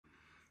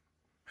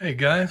Hey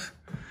guys,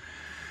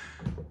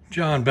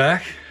 John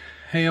back.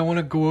 Hey, I want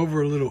to go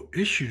over a little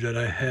issue that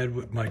I had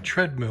with my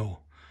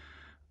treadmill.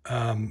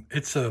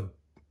 It's a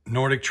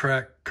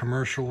NordicTrack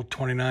commercial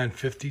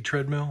 2950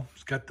 treadmill.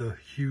 It's got the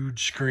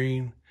huge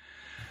screen.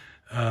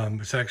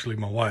 It's actually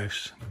my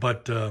wife's,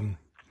 but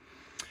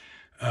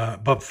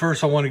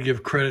first I want to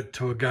give credit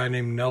to a guy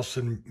named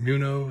Nelson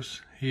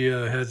Munoz. He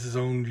has his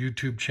own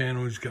YouTube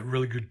channel. He's got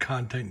really good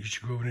content. You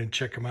should go over and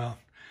check him out.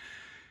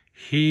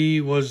 He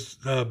was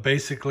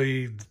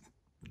basically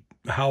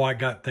how I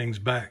got things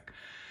back.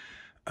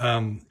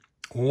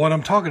 What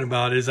I'm talking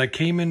about is I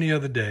came in the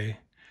other day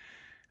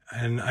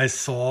and I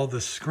saw the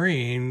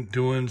screen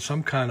doing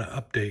some kind of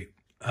update.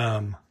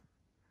 I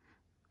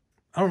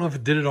don't know if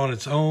it did it on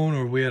its own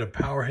or we had a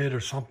power hit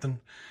or something,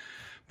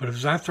 but it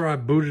was after I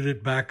booted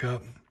it back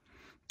up.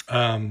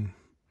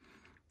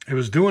 It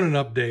was doing an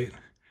update,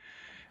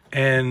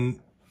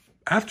 and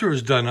after it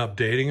was done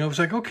updating, I was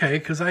like, okay,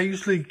 because I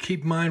usually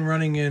keep mine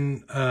running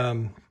in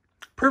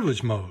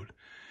privilege mode,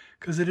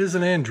 because it is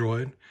an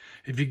Android.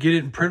 If you get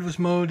it in privilege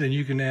mode, then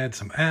you can add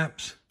some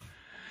apps.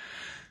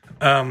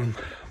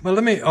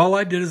 But all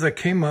I did is I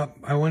came up,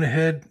 I went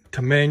ahead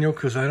to manual,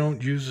 because I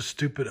don't use a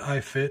stupid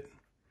iFit.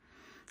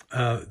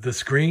 The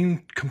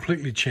screen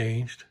completely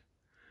changed.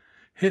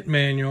 Hit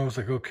manual, I was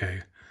like,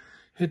 okay,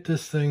 hit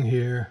this thing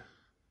here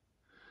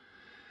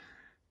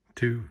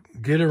to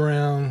get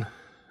around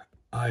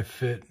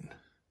iFit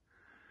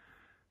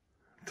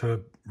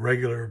to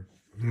regular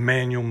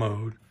manual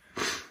mode.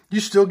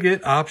 You still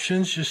get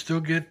options, you still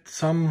get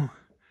some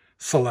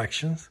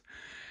selections.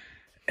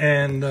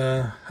 And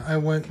I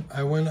went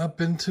up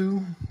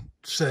into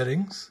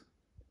settings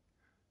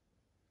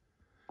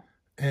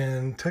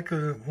and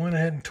went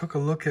ahead and took a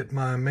look at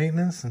my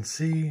maintenance and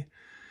see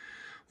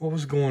what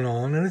was going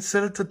on. And it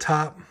said at the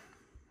top,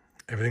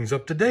 everything's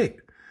up to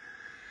date.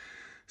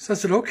 So I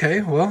said,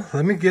 okay, well,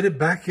 let me get it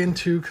back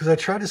into, because I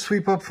tried to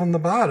sweep up from the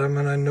bottom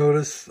and I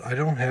noticed I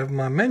don't have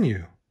my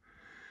menu.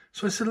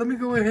 So I said, let me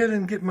go ahead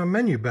and get my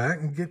menu back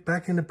and get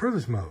back into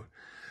privilege mode.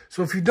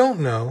 So if you don't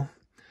know,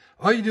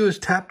 all you do is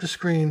tap the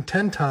screen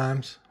 10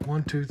 times.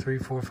 1, 2, 3,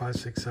 4, 5,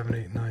 6, 7,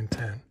 8, 9,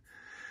 10.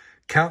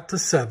 Count to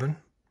 7.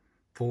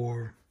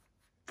 4,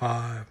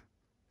 5,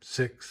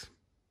 6,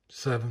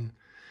 7.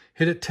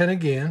 Hit it 10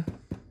 again.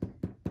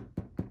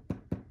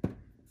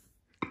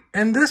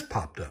 And this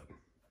popped up.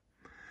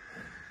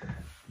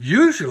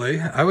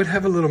 Usually, I would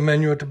have a little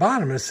menu at the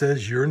bottom that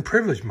says you're in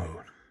privilege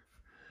mode.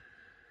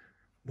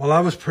 Well, I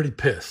was pretty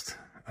pissed.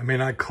 I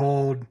mean, I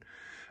called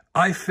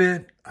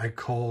iFit, I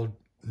called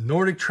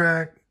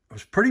NordicTrack. I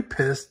was pretty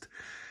pissed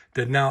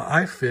that now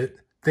iFit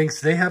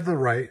thinks they have the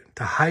right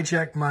to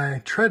hijack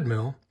my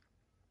treadmill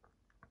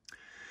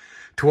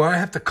to where I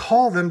have to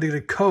call them to get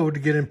a code to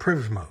get in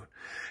privilege mode.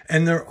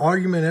 And their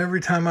argument every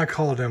time I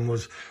called them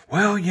was,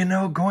 well, you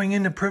know, going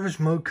into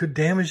privilege mode could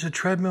damage the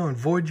treadmill and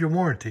void your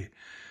warranty.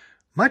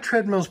 My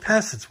treadmill's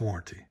past its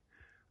warranty.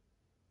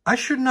 I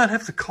should not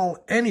have to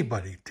call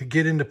anybody to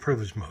get into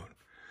privilege mode.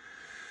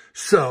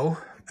 So,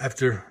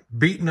 after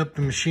beating up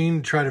the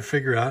machine to try to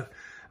figure out,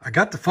 I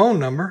got the phone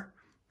number.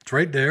 It's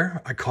right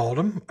there. I called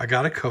them. I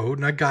got a code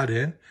and I got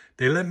in.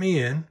 They let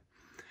me in.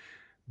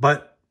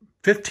 But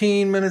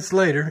 15 minutes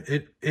later,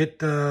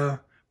 it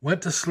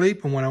went to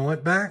sleep. And when I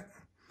went back,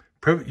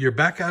 you're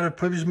back out of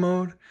privilege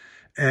mode.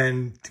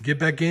 And to get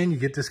back in, you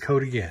get this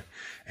code again.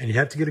 And you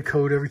have to get a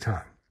code every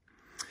time.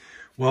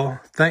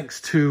 Well,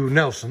 thanks to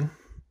Nelson,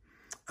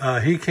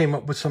 he came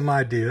up with some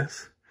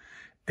ideas,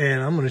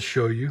 and I'm going to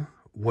show you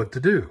what to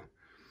do.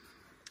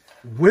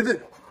 With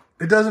it,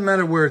 it doesn't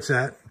matter where it's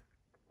at.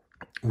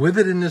 With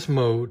it in this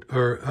mode,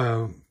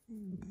 or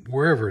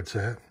wherever it's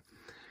at,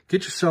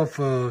 get yourself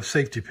a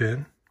safety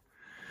pin.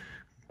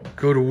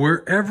 Go to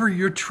wherever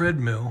your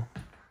treadmill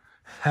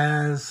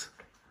has,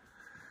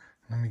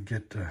 I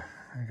got to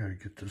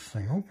get this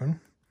thing open.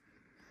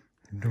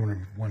 I'm doing it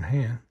with one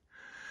hand.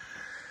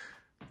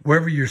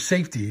 Wherever your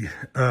safety,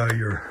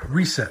 your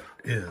reset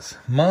is.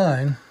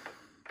 Mine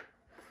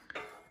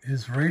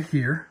is right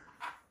here.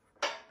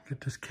 Get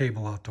this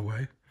cable out the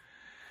way.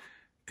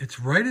 It's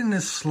right in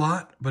this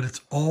slot, but it's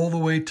all the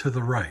way to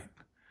the right.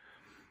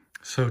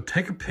 So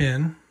take a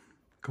pin,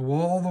 go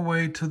all the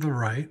way to the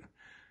right,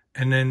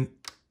 and then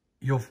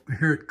you'll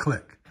hear it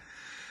click.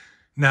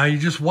 Now you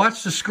just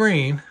watch the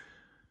screen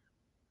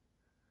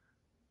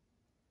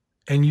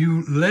and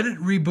you let it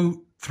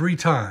reboot 3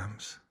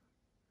 times.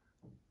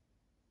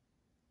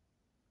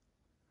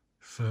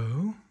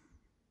 So,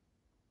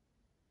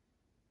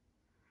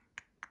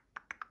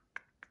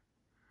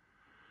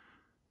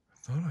 I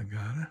thought I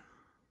got it.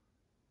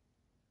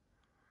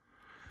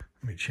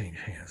 Let me change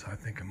hands. I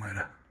think I might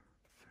have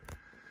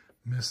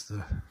missed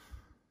the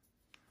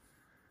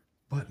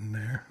button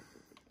there.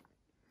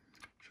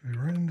 Should be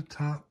right in the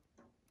top,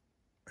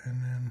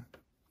 and then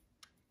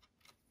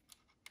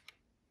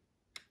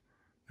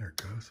there it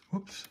goes.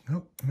 Whoops,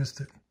 nope, missed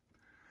it.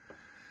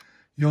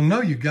 You'll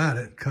know you got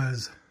it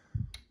because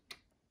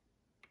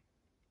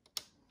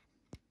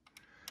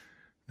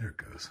there it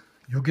goes.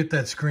 You'll get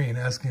that screen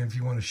asking if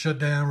you want to shut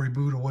down,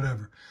 reboot, or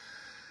whatever.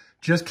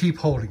 just keep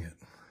holding it.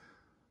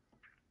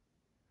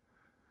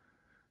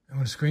 And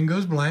when the screen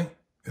goes blank,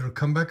 it'll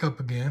come back up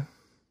again.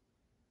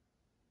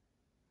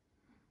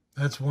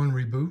 That's one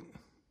reboot.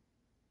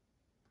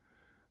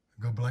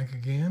 Go blank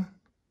again.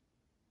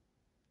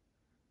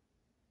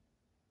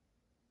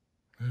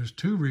 There's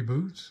two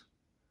reboots.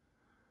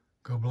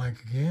 Go blank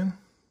again.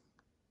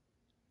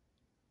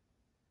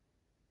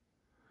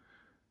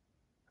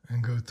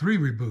 And go 3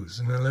 reboots.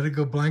 And then let it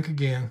go blank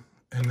again.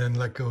 And then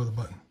let go of the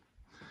button.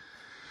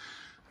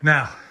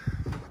 Now,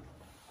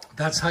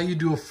 that's how you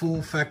do a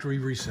full factory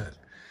reset.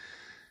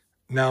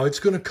 Now it's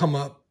going to come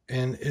up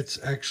and it's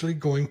actually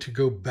going to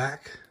go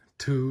back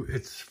to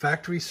its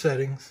factory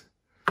settings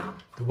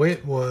the way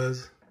it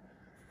was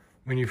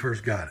when you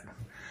first got it.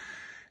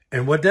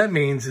 And what that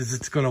means is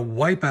it's going to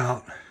wipe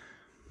out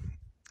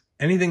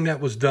anything that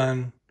was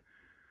done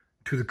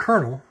to the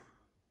kernel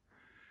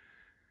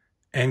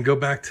and go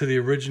back to the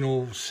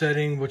original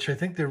setting, which I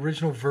think the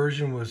original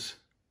version was,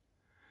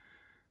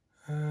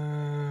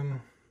 I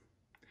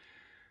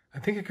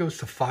think it goes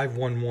to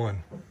 5.1.1.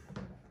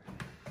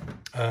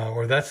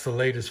 Or that's the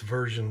latest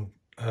version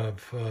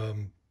of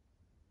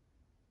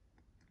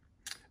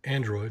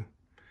Android.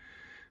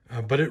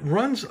 But it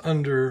runs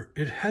under,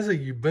 it has a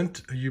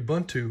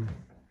Ubuntu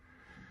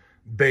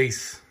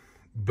base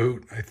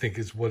boot, I think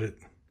is what it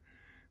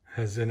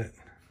has in it,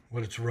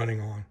 what it's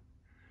running on.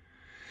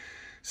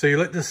 So you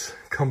let this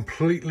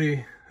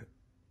completely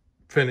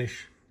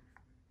finish,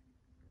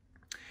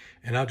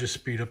 and I'll just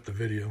speed up the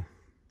video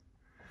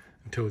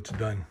until it's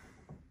done.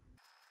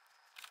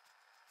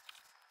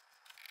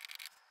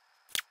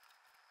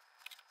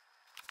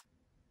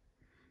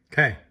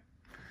 Okay,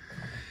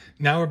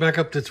 now we're back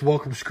up to its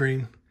welcome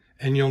screen,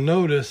 and you'll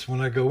notice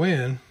when I go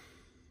in,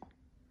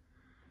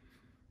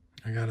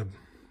 I gotta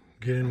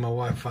get in my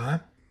Wi-Fi,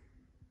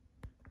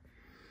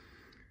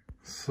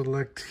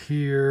 select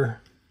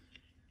here,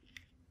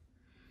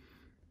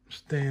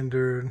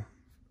 standard,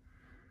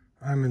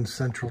 I'm in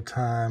Central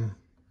Time.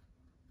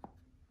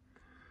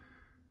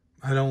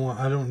 I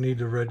don't need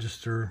to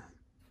register.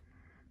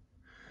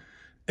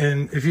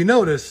 And if you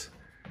notice,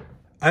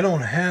 I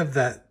don't have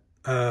that,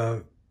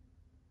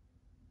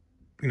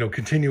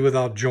 continue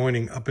without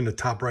joining up in the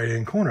top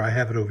right-hand corner. I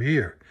have it over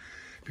here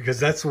because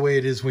that's the way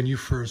it is when you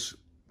first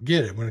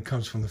get it, when it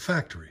comes from the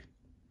factory,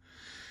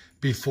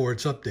 before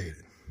it's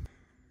updated.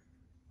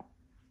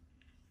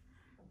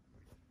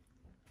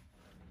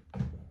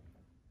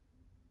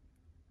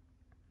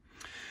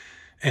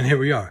 And here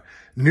we are.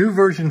 New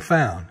version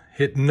found.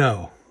 Hit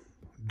no.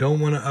 Don't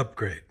want to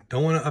upgrade.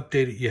 Don't want to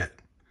update it yet.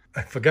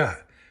 I forgot.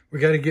 We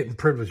got to get in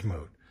privilege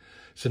mode.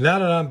 So now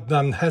that I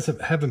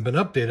haven't been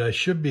updated, I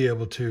should be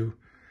able to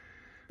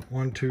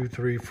 1, 2,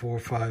 3, 4,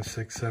 5,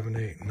 6, 7,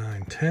 8,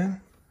 9,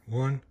 10.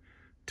 1,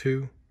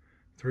 2,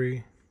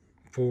 3,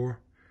 4,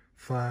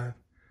 5,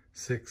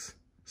 6,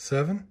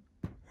 7.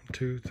 1,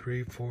 2,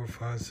 3, 4,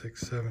 5,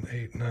 6, 7,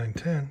 8, 9,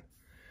 10.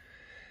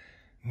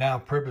 Now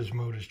privilege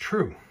mode is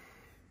true.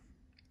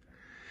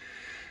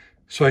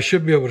 So I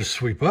should be able to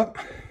sweep up,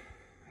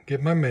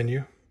 get my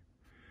menu,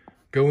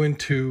 go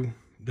into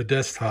the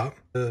desktop,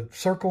 the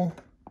circle,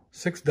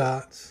 6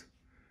 dots,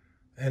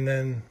 and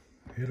then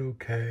hit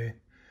OK.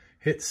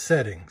 Hit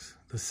settings,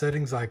 the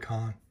settings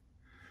icon.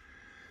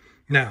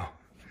 Now,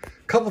 a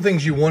couple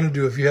things you want to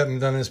do if you haven't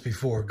done this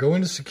before. Go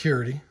into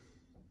security.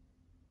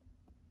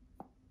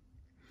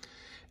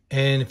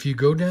 And if you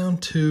go down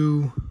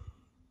to,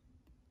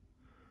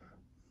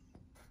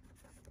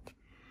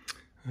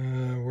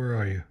 where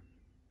are you?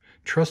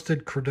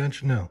 Trusted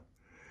credential, no.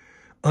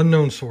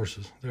 Unknown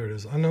sources, there it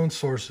is, unknown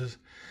sources.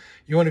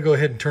 You want to go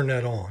ahead and turn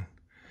that on.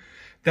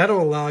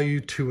 That'll allow you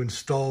to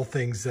install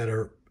things that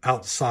are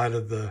outside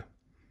of the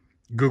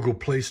Google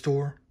Play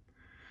Store.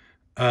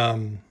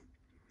 iFit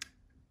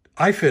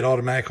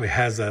automatically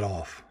has that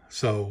off.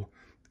 So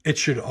it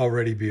should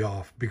already be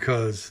off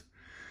because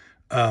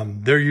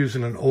they're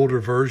using an older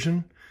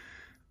version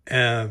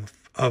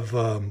of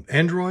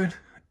Android,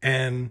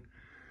 and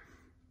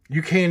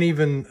you can't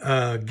even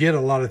get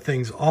a lot of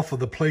things off of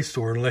the Play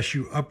Store unless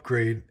you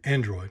upgrade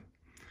Android.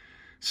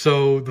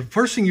 So the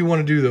first thing you want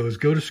to do, though, is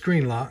go to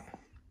Screen Lock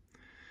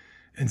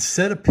and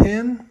set a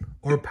PIN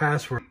or a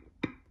password.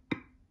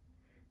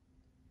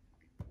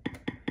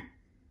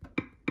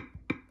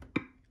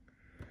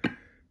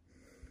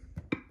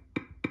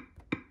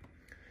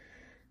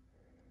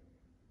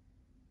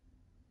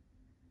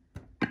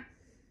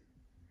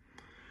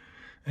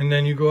 And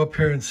then you go up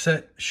here and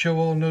set Show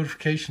All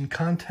Notification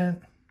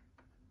Content.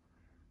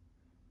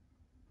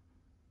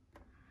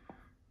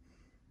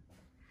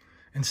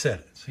 And set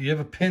it. So you have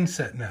a pin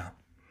set now.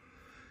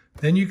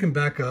 Then you can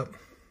back up.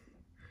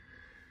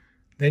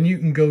 Then you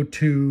can go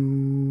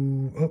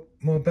to,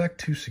 back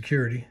to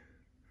security.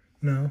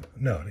 No.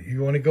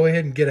 You want to go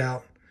ahead and get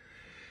out.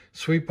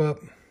 Sweep up.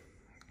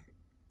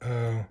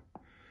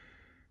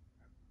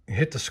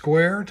 Hit the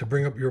square to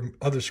bring up your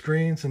other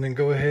screens, and then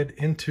go ahead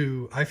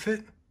into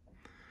iFit.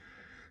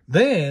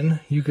 Then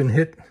you can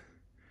hit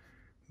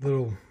the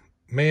little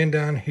man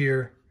down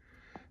here,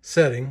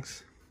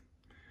 settings.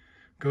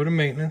 Go to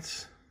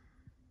maintenance,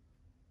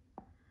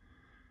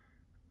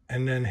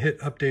 and then hit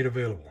update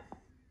available.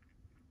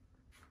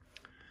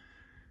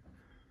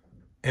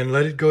 And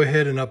let it go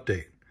ahead and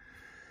update.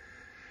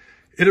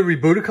 It'll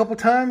reboot a couple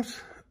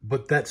times,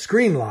 but that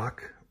screen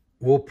lock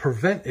will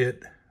prevent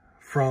it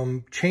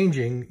from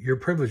changing your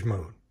privilege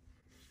mode.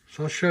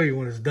 So I'll show you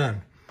when it's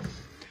done.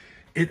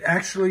 It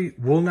actually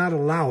will not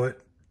allow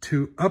it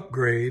to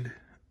upgrade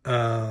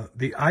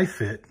the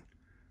iFit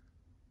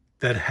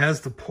that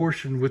has the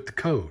portion with the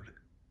code.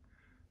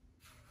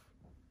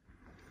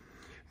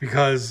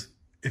 Because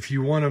if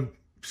you want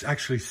to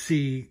actually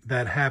see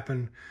that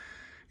happen,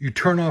 you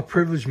turn off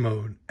privilege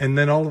mode, and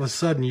then all of a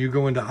sudden you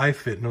go into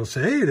iFit and it'll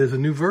say, hey, there's a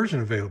new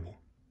version available.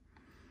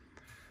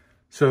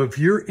 So if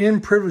you're in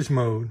privilege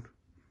mode,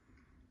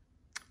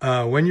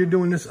 when you're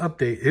doing this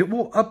update, it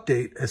will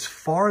update as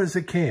far as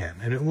it can,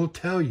 and it will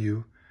tell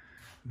you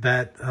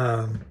that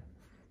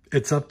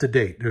it's up to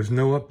date. There's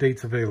no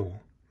updates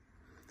available.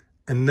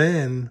 And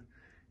then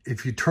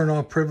if you turn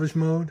off privilege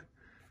mode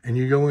and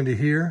you go into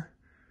here,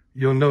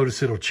 you'll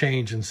notice it'll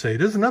change and say,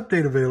 there's an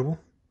update available.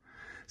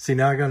 See,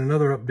 now I got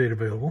another update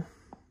available.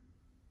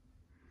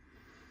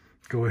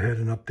 Go ahead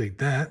and update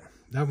that.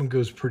 That one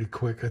goes pretty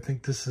quick. I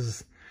think this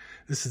is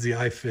the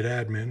iFit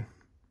admin.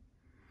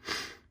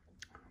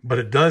 But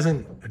it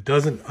doesn't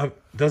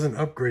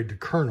upgrade the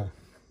kernel.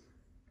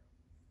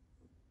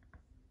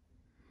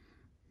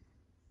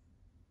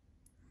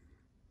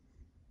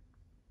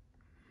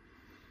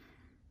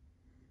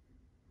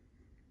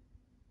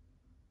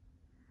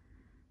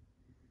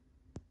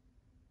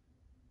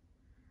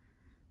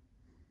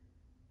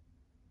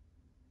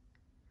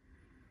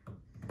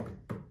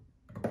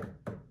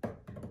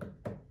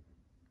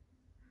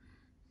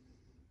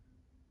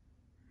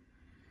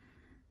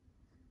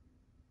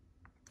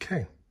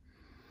 Okay,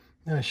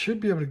 now I should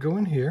be able to go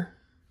in here,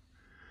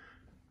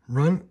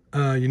 run,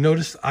 you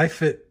notice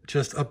iFit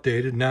just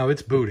updated, now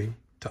it's booting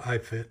to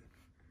iFit.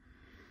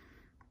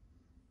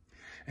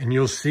 And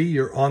you'll see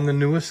you're on the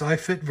newest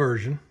iFit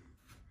version.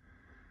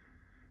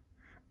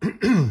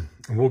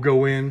 We'll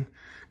go in,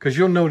 because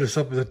you'll notice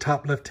up at the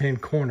top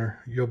left-hand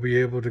corner, you'll be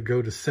able to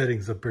go to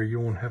settings up there. You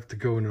won't have to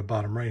go in the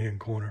bottom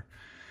right-hand corner.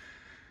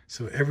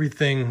 So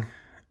everything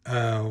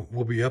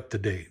will be up to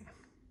date.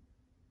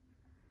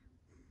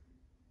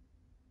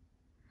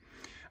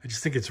 I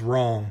just think it's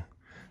wrong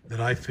that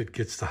iFit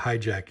gets to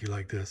hijack you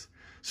like this.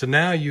 So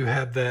now you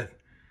have that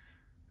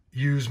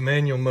use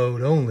manual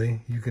mode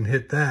only. You can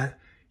hit that.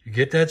 You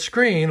get that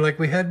screen like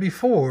we had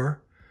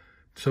before.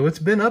 So it's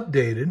been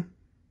updated.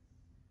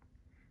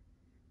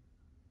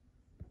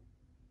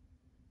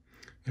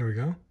 There we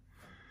go.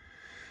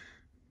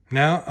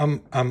 Now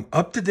I'm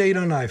up to date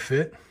on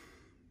iFit.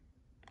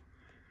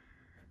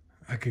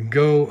 I can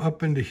go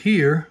up into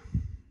here.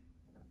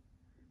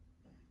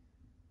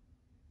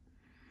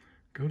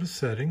 Go to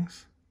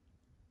settings.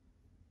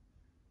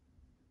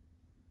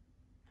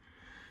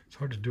 It's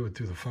hard to do it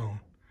through the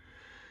phone.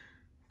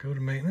 Go to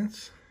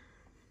maintenance.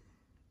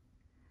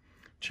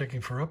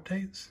 Checking for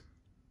updates.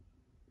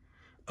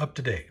 Up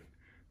to date.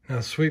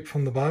 Now sweep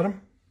from the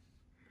bottom,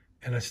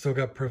 and I still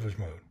got privilege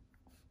mode.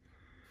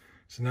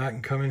 So now I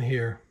can come in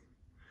here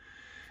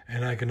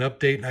and I can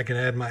update and I can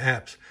add my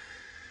apps.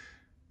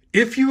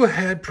 If you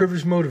had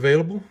privilege mode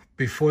available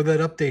before that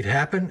update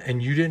happened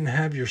and you didn't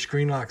have your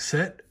screen lock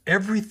set,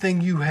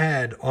 everything you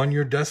had on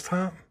your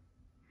desktop,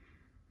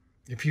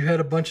 if you had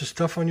a bunch of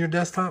stuff on your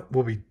desktop,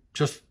 will be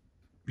just,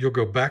 you'll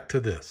go back to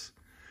this.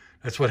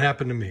 That's what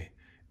happened to me.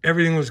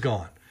 Everything was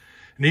gone.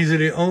 And these are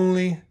the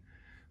only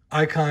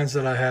icons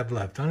that I have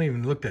left. I don't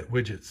even look at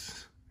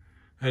widgets.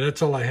 And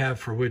that's all I have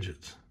for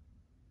widgets.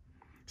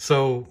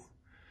 So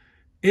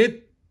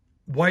it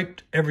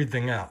wiped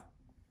everything out.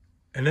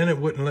 And then it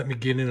wouldn't let me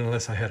get in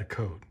unless I had a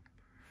code.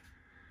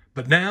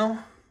 But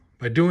now,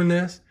 by doing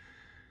this,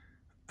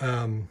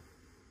 and,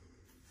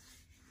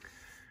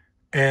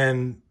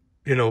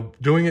 you know,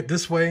 doing it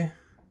this way,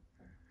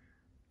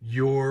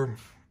 you're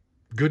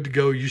good to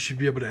go. You should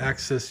be able to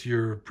access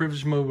your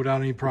privilege mode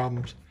without any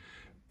problems.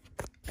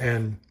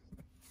 And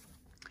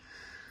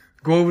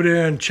go over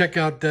there and check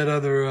out that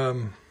other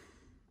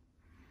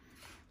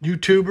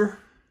YouTuber,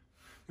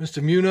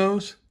 Mr.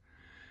 Munoz,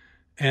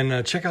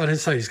 and check out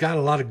his site. He's got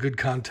a lot of good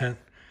content.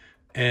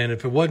 And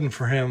if it wasn't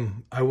for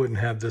him, I wouldn't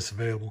have this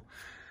available.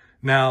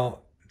 Now,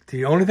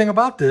 the only thing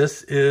about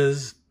this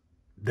is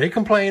they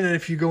complain that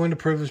if you go into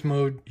privilege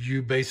mode,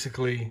 you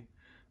basically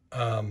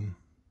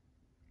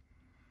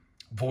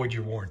void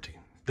your warranty.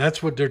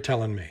 That's what they're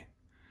telling me.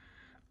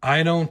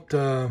 I don't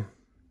know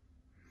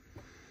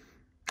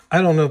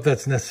if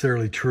that's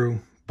necessarily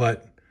true,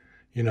 but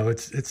you know,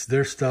 it's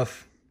their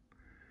stuff.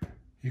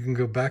 You can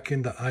go back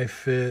into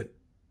iFit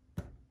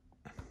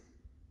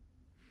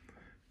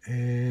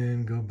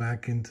and go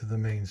back into the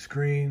main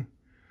screen,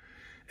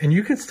 and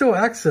you can still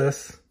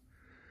access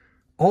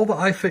all the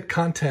iFit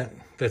content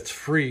that's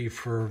free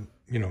for,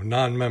 you know,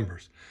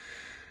 non-members.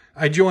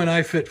 I joined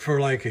iFit for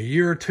like a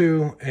year or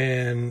two,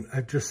 and I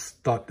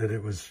just thought that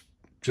it was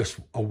just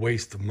a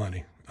waste of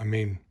money. I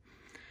mean,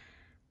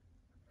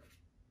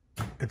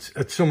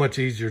 it's so much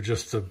easier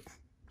just to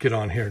get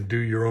on here and do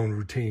your own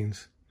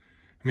routines.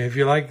 I mean, if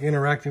you like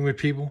interacting with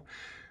people,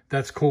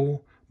 that's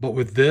cool. But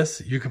with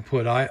this, you can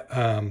put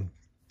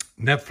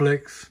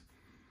Netflix,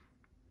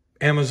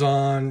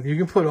 Amazon, you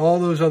can put all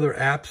those other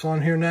apps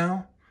on here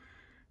now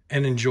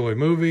and enjoy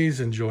movies,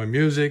 enjoy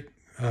music,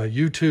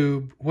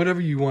 YouTube, whatever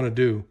you want to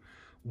do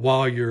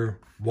while you're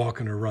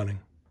walking or running.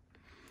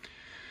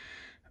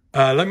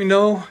 Let me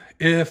know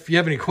if you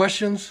have any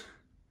questions.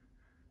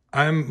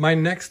 My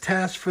next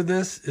task for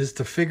this is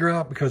to figure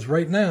out, because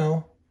right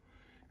now,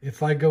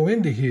 if I go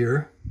into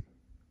here,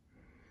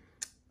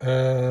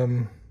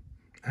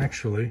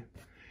 actually,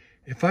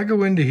 if I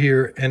go into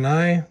here and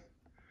I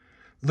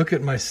look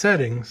at my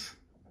settings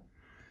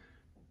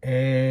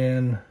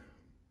and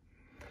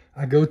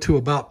I go to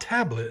About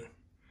Tablet,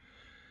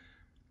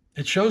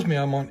 it shows me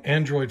I'm on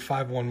Android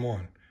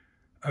 5.1.1.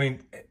 I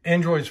mean,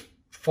 Android's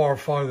far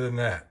farther than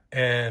that.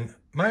 And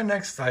my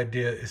next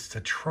idea is to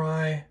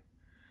try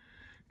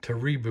to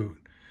reboot,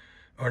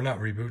 or not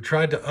reboot,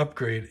 try to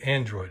upgrade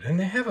Android. And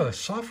they have a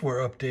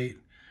software update,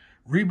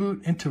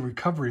 reboot into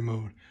recovery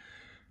mode.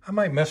 I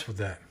might mess with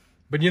that.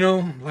 But, you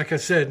know, like I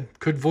said,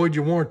 could void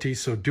your warranty,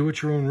 so do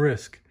at your own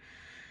risk.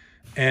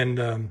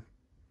 And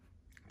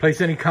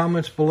place any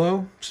comments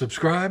below,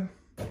 subscribe,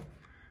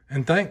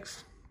 and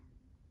thanks.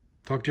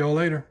 Talk to y'all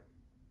later.